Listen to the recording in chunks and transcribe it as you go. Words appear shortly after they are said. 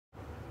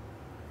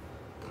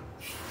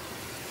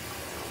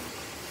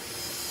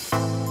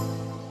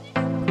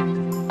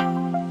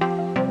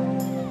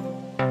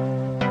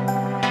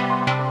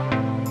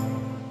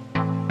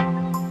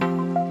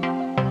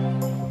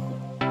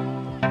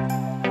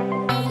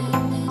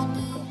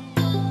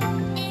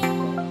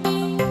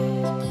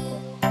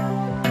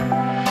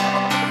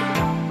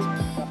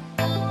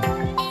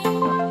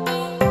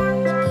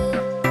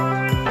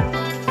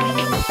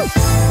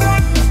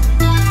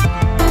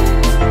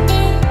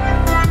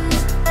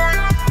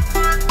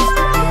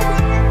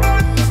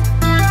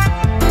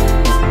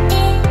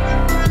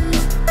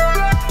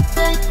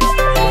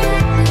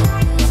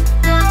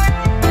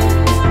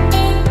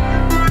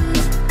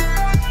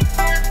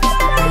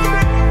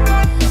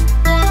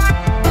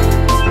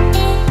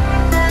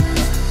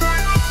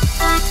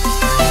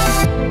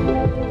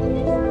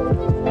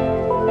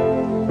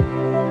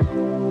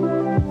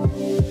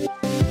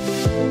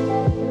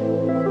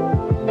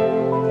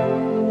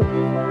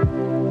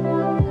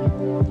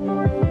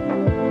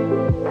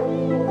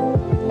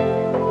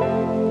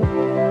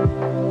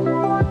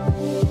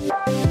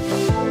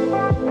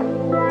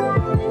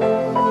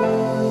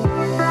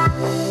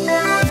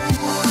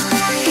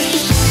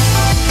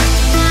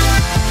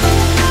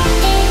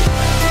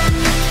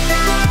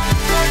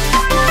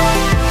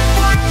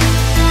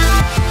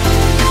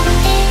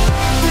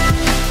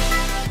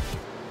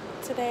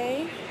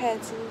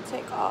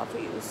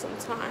Some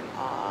time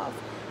off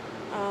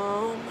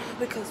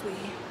because we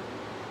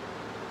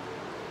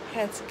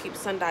had to keep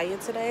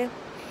Sundaya today.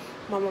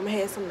 My mama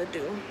had something to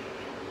do,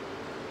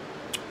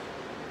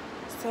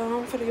 so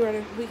I'm finna get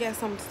ready. We got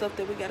some stuff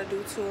that we gotta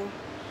do too,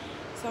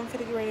 so I'm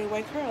finna get ready to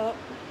wake her up,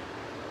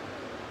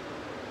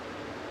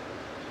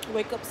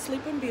 wake up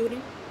Sleeping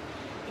Beauty,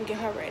 and get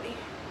her ready.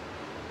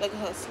 Look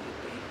at her sleepy.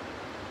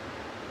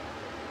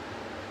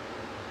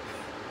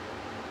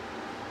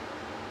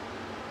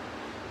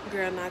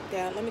 Girl knocked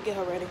out. Let me get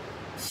her ready.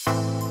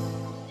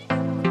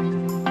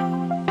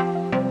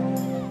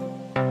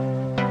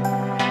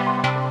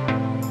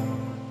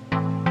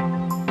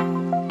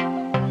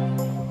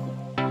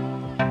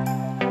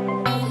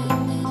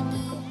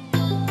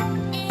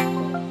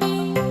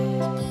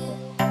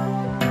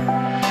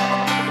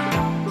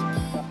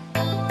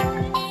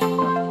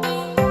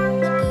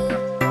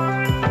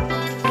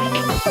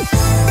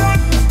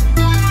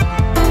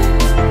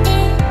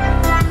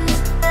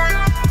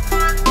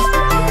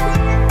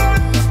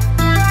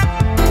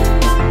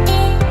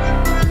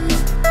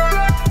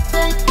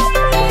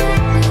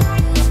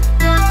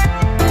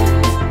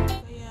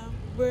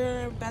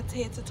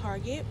 To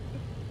Target.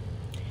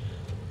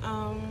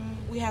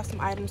 We have some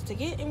items to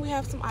get and we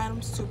have some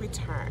items to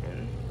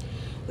return.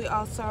 We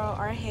also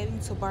are heading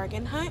to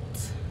Bargain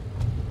Hunt.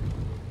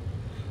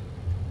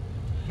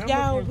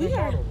 Y'all, we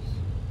are.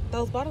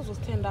 Those bottles was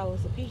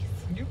 $10 a piece.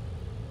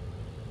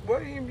 Why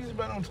you even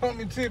spend on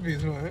Tommy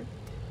Tippies, man?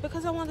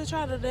 Because I wanted to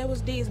try that. That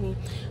was Disney.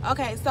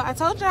 Okay, so I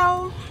told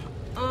y'all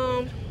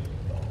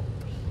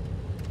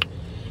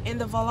in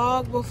the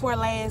vlog before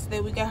last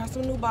that we got her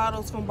some new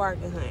bottles from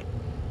Bargain Hunt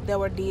that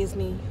were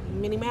Disney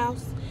Minnie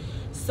Mouse.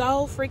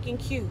 So freaking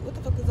cute. What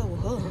the fuck is up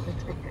with her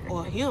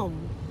or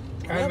him?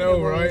 I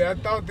know, right? I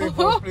thought they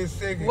were split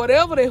second.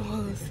 Whatever that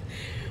was.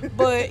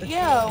 But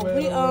yeah,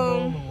 we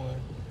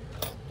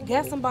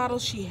got some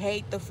bottles. She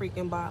hate the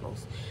freaking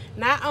bottles.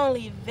 Not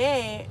only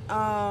that,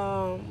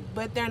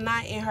 but they're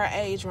not in her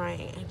age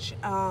range.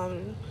 I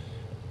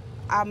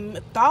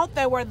thought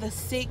they were the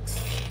 6.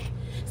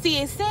 See,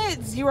 it said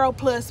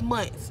 0+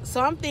 months.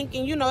 So I'm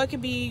thinking, you know, it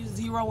could be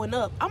 0 and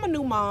up. I'm a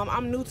new mom.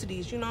 I'm new to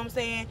these. You know what I'm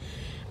saying?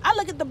 I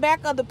look at the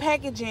back of the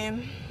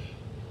packaging.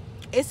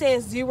 It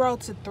says 0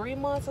 to 3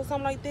 months or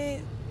something like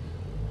that.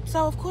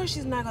 So, of course,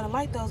 she's not going to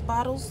like those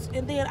bottles.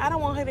 And then I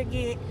don't want her to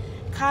get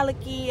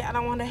colicky. I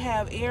don't want to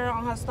have air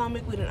on her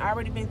stomach. We've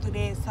already been through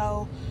that.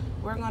 So,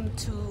 we're going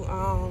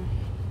to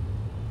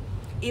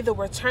either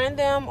return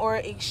them or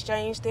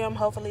exchange them.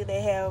 Hopefully,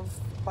 they have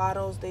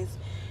bottles that's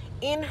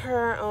in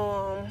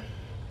her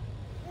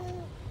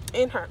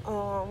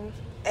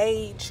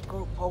age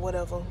group or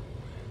whatever.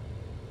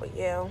 But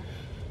yeah,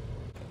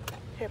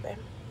 here, babe.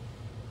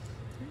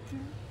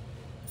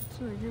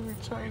 So you give me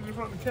change in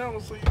front of the counter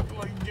so you can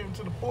like give it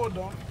to the poor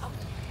dog.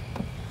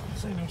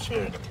 This ain't no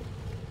charity.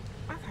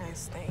 I can't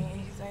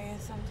stand his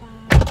ass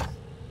sometimes.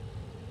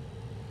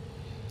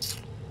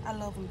 I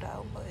love him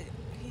though, but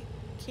he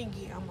can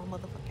get on my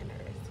motherfucking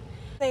nerves.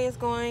 Today is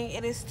going.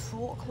 It is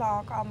 2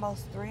 o'clock,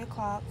 almost 3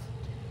 o'clock.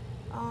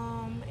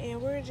 And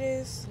we're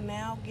just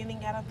now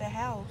getting out of the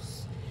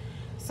house.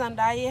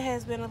 Sundaya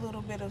has been a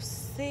little bit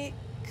sick,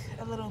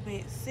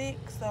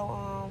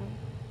 so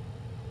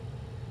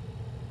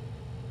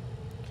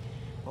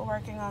we're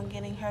working on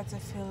getting her to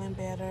feeling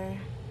better.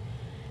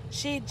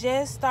 She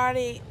just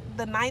started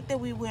the night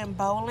that we went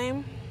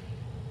bowling,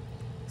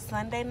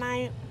 Sunday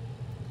night,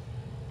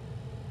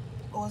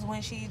 was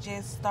when she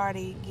just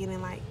started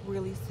getting like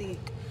really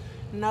sick.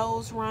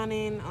 Nose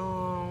running,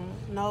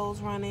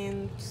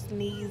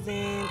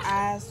 sneezing,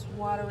 eyes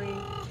watering,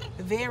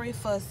 very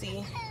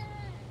fussy.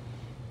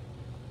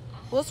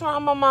 What's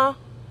wrong, Mama?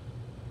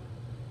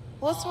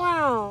 What's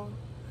wrong?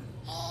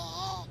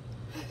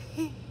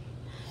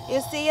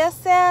 You see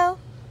yourself?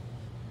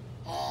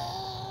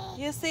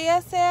 You see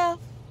yourself?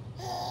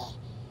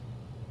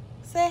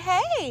 Say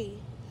hey.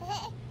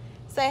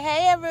 Say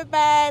hey,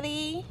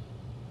 everybody.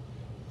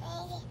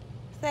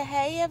 Say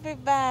hey,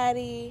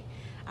 everybody.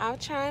 I'm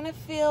trying to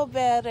feel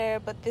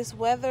better, but this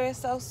weather is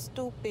so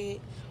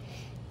stupid.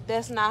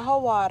 That's not her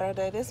water,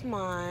 that is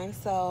mine.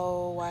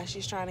 So why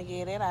she's trying to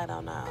get it, I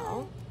don't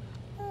know.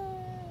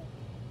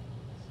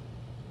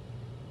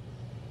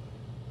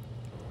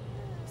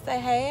 Say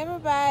hey,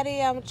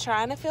 everybody. I'm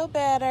trying to feel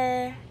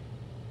better.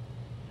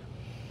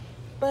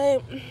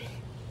 But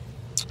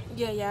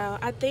yeah, y'all,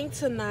 I think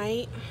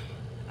tonight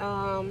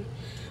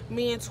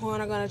me and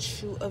Twan are gonna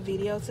shoot a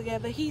video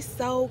together. He's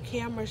so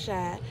camera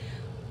shy,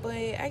 but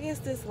I guess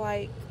this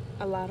like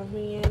a lot of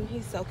men.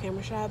 He's so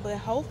camera shy, but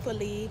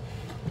hopefully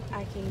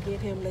I can get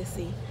him. Let's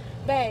see.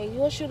 Babe, you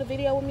wanna shoot a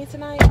video with me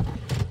tonight?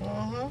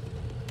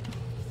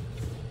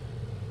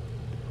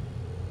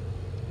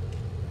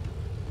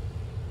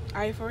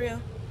 Are you for real?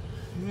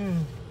 Yeah.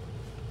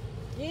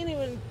 You ain't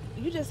even,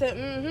 you just said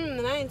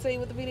and I didn't tell you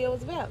what the video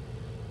was about.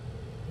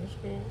 That's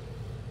cool.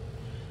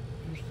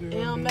 It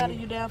don't matter,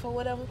 you down for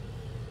whatever?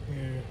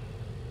 Yeah.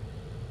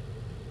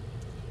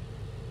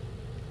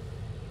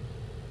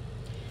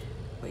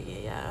 But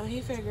yeah, y'all,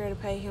 he figured to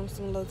pay him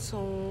some little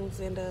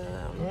tunes and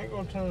I ain't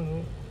gonna turn it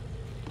up.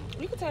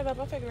 you can turn it up.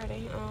 I figured to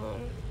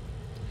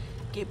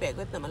get back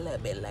with them a little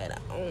bit later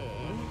on.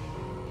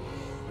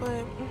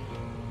 But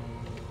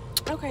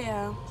okay,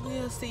 y'all,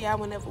 we'll see y'all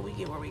whenever we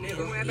get where we get.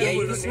 Yeah,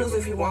 you can snooze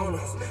if you wanna,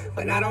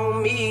 but not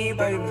on me,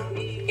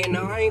 baby. You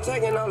know I ain't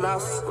taking no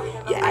loss.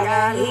 Yeah, I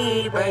got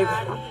heat, baby.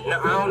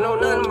 No, I don't know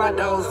nothing about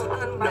those.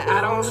 No,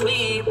 I don't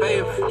sleep,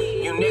 baby.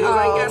 You niggas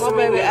ain't got some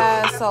baby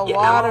eyes so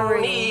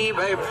watery. Me,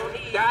 baby.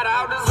 Got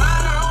all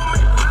designer on me.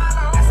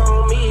 That's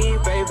on me,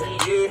 baby.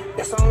 Yeah,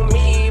 that's on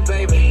me,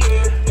 baby.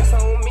 Yeah, that's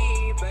on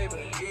me,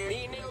 baby.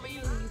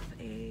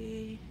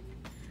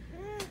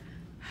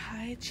 A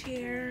high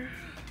chair.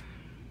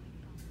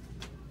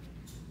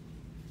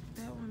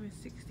 That one is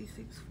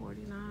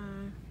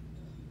 $66.49.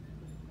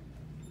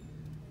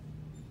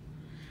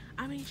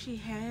 I mean, she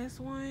has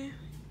one,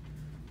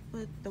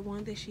 but the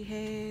one that she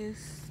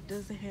has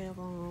doesn't have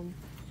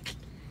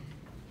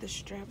the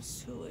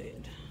straps to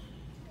it.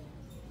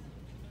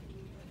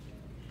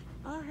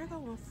 Oh, here go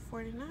one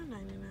for $49.99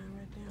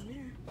 right down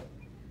there.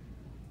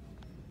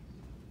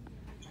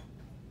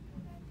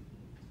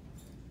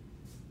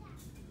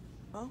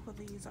 Both of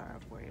these are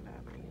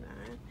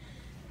 $49.99.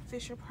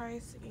 Fisher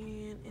Price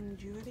and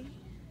Ingenuity.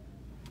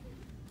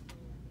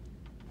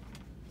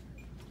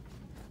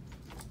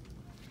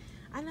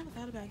 I never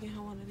thought about getting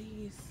her one of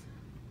these.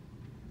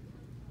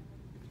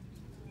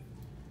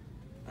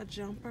 A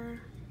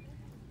jumper.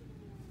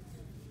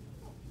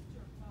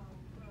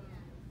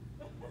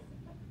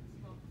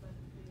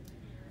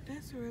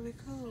 That's really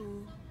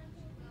cool.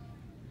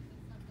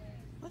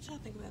 What y'all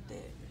think about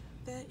that?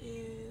 That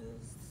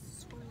is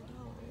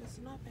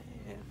 $20. Not bad.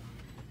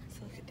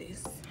 Let's look at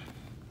this.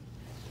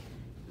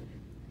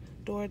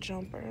 Door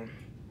jumper.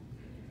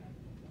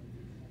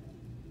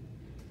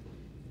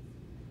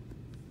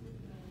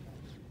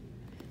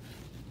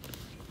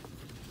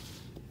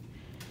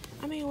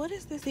 I mean, what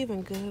is this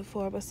even good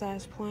for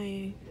besides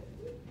playing?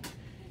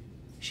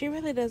 She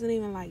really doesn't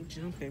even like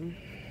jumping.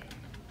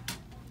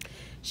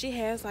 She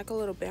has like a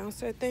little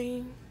bouncer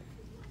thing.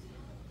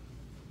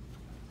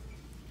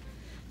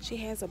 She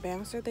has a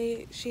bouncer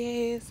that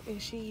she has, and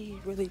she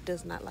really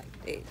does not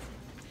like that.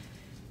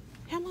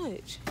 How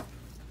much?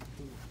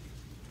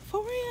 For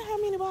real? How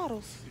many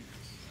bottles?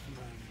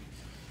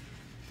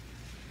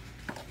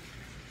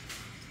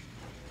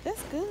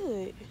 That's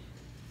good.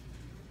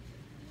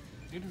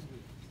 It is good.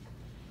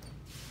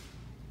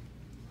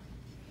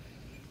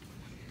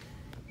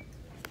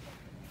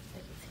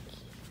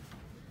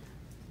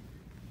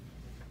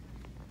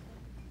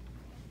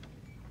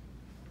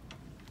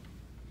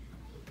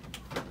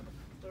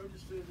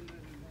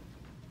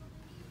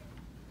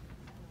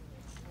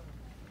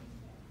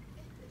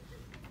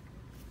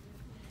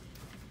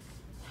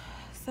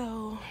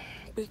 So,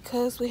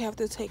 because we have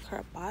to take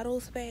her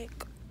bottles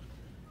back,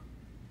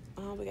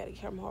 we gotta get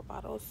her more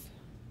bottles.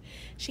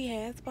 She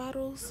has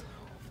bottles,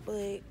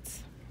 but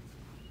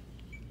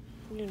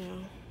you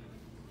know,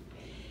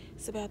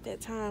 it's about that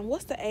time.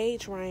 What's the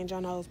age range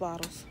on those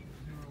bottles?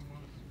 0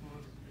 months,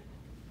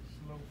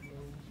 slow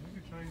flow.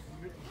 You can change the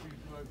nipple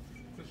sheets, like,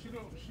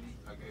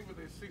 cause I gave her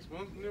that 6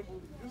 month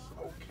nipple. It's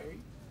okay.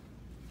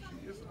 She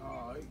is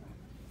alright.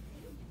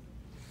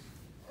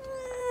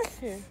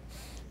 Here.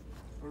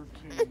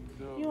 13.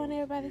 You want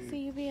everybody to see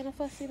you being a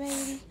fussy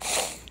baby?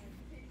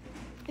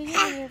 Do you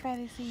want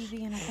everybody to see you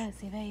being a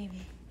fussy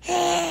baby?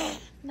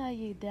 No,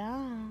 you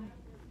don't.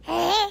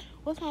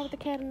 What's wrong with the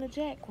Cat and the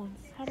Jack ones?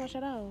 How much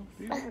are those?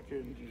 These are Cat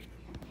and Jack.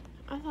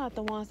 I thought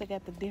the ones that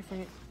got the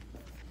different,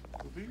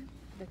 These?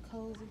 the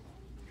cozy.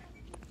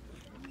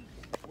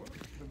 Well,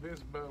 the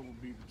best buy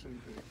would be the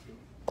 2-pack. So.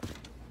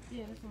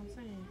 Yeah, that's what I'm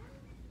saying.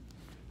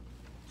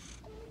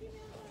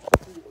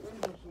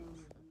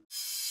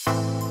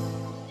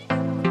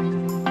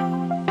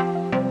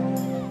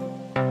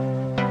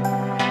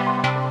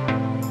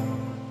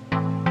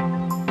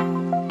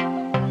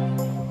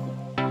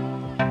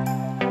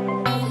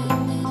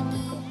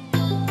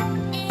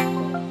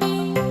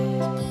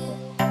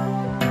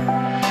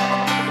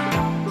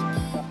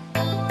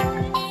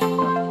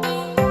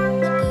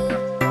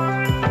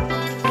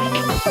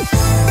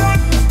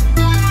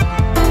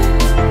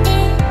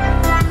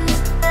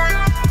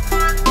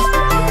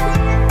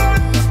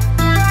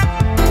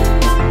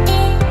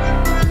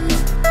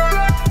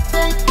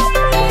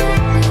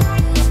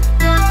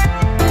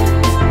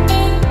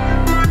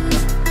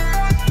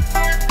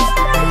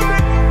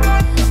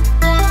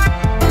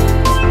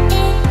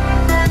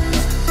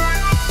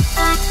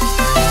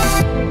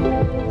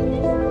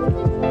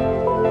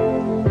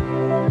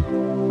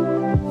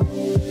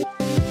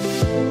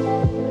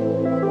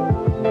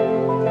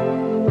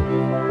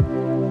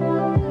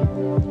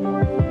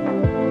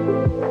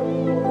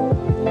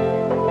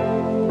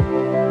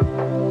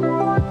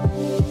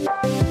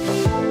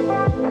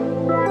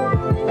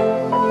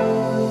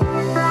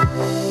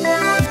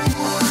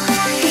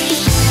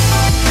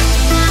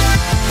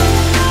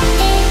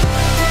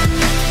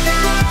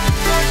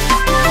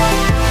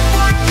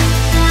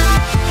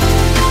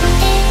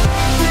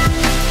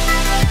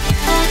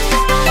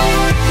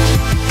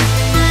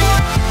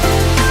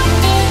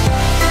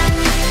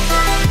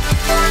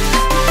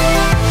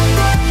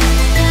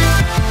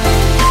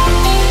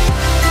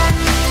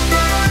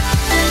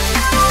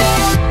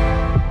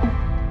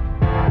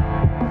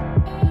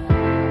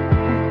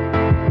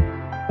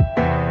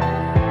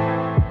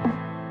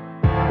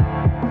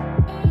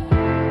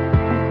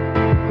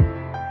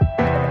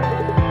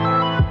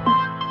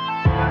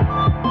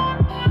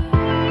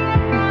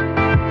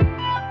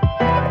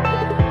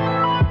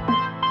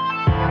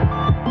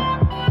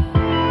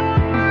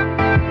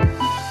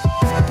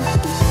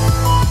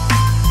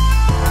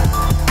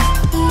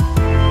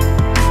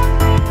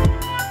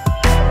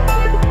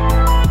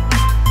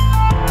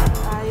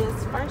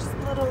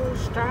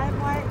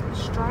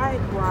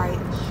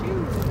 Stride-Rite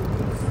shoes.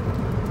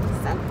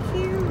 So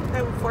cute.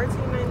 They were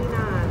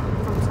 $14.99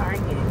 from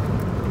Target.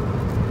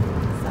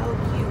 So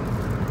cute.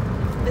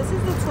 This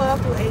is the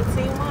 12 through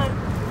 18 month.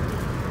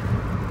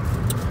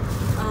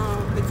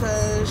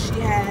 Because she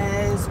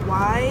has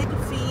wide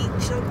feet,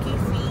 chunky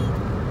feet,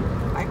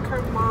 like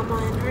her mama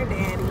and her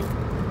daddy.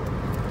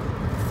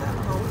 So,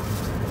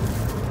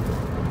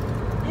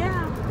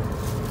 yeah.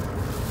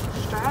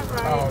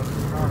 Stride-Rite. Oh,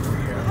 no,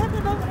 What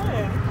happened over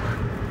there?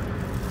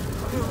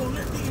 You gonna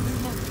let these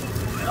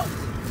motherfuckers out?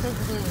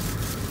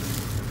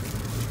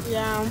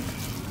 Yeah.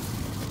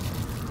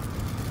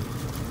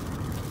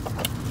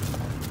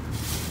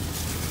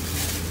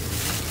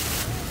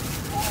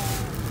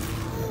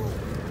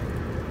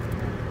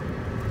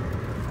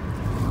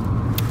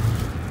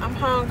 I'm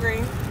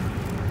hungry.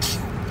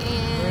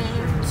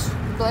 And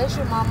bless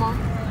your mama.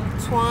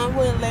 Twan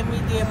wouldn't let me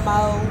get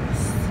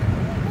Moe's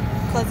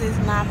because it's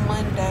not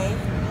Monday.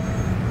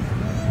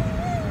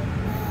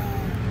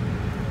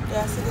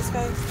 Y'all see this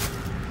face?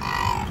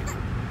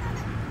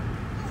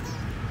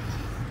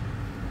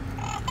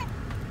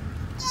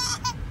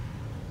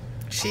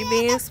 She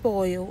being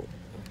spoiled.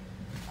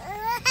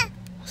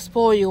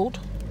 Spoiled.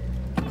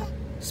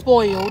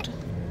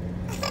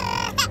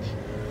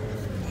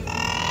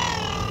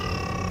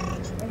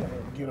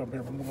 Get up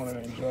here from one of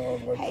them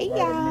jobs like Hey, right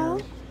y'all.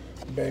 up here.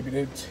 Baby,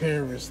 that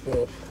terrorist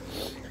stuff.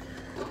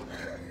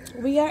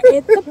 We are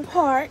at the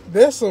park.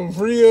 That's some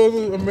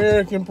real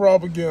American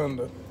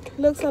propaganda.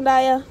 Look,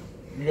 Sandaya.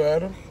 You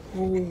got her?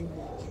 Ooh.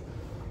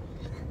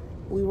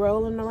 We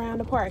rolling around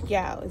the park,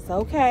 y'all. It's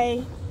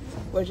okay.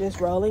 We're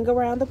just rolling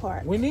around the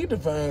park. We need to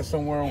find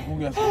somewhere who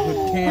got some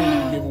good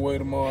candy to give away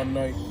tomorrow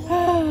night.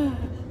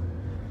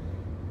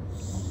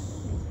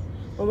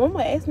 My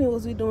mama asked me,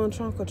 was we doing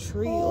trunk or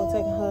treat or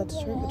taking her to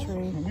trick or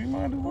treat? We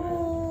might as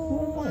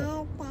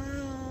well.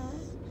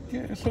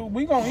 Yeah, so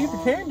we gonna eat the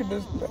candy,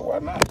 but why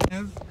not?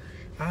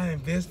 I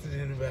invested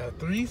in about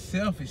 3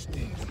 selfie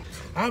sticks.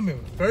 I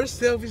remember the first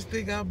selfie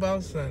stick I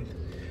bought Sunday.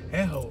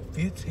 That whole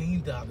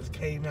 $15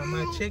 came out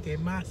my check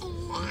and my.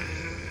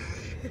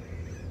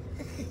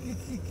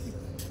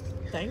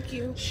 Thank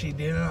you. She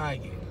didn't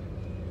like it.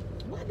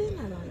 Why didn't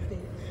I like that?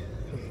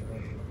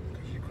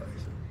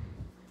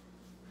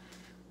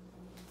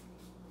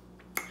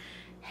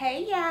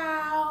 Hey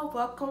y'all,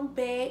 welcome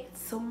back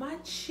to my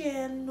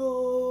channel.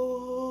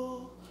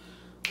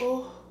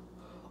 Oh,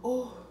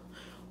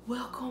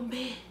 welcome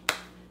back.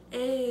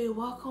 Hey,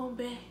 welcome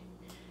back.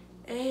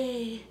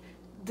 Hey,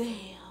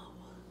 damn.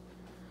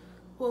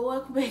 Well,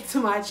 welcome back to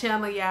my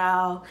channel,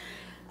 y'all.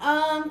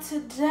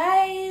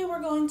 Today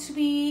we're going to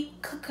be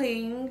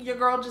cooking. Your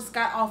girl just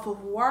got off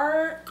of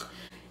work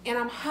and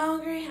I'm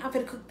hungry. I'm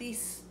gonna cook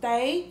these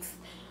steaks.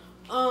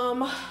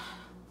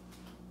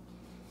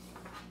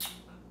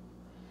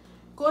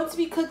 Going to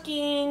be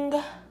cooking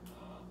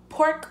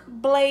pork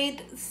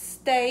blade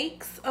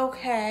steaks,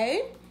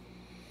 okay.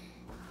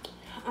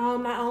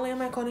 Not only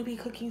am I going to be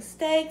cooking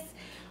steaks,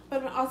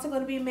 but I'm also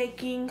going to be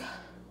making, I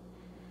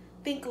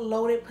think,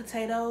 loaded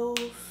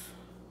potatoes.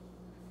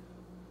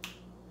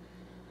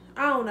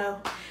 I don't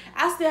know.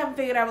 I still haven't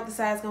figured out what the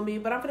size going to be,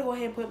 but I'm going to go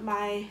ahead and put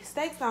my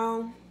steaks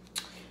on.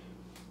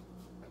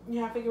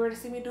 Y'all figure ready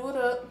to see me do it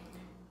up.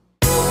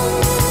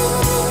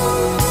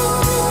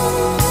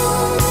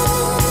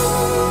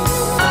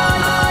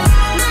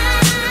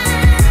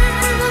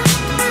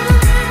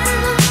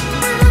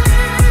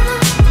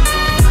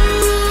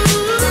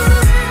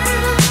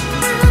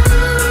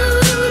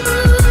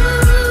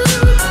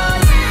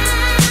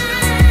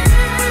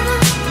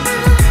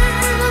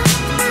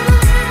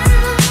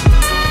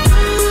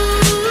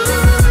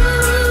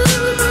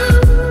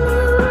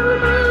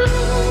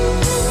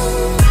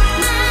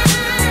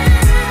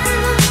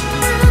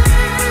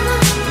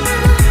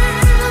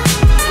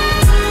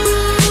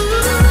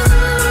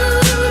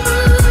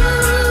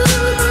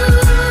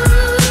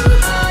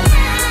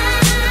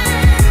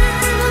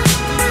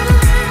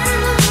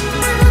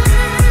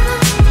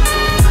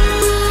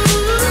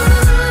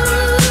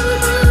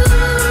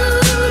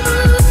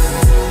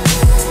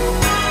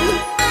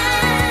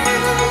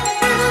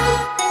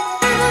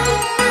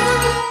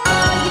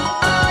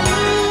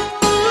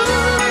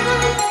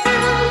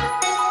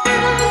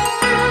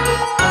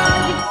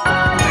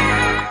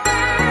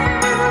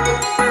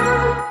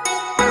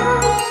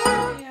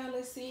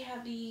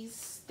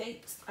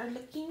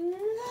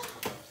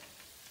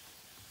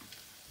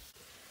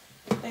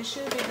 They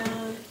should be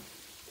done.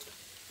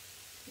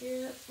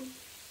 Yep.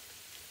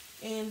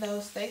 And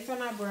those steaks are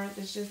not burnt.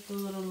 It's just a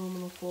little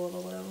aluminum foil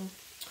or whatever.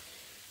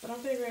 But I'm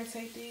figuring to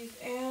take these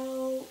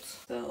out.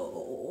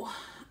 So,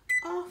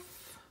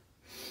 off.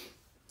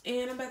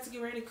 And I'm about to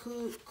get ready to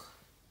cook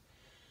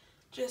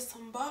just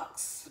some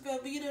box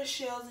Velveeta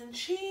shells and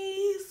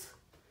cheese.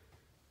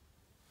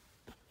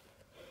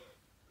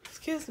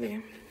 Excuse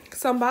me.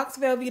 Some box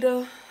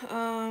Velveeta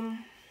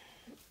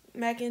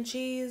mac and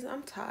cheese.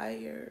 I'm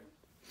tired.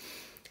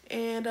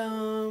 And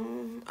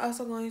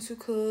also going to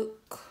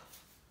cook,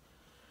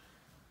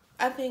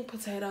 I think,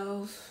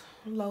 potatoes,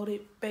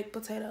 loaded baked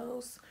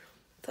potatoes.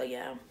 So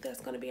yeah,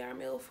 that's gonna be our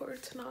meal for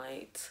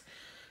tonight.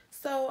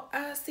 So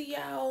I see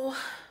y'all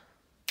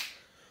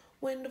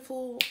when the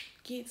food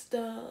gets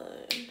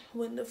done.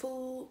 When the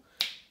food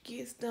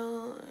gets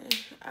done.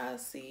 I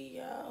see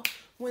y'all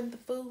when the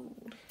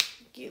food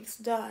gets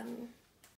done.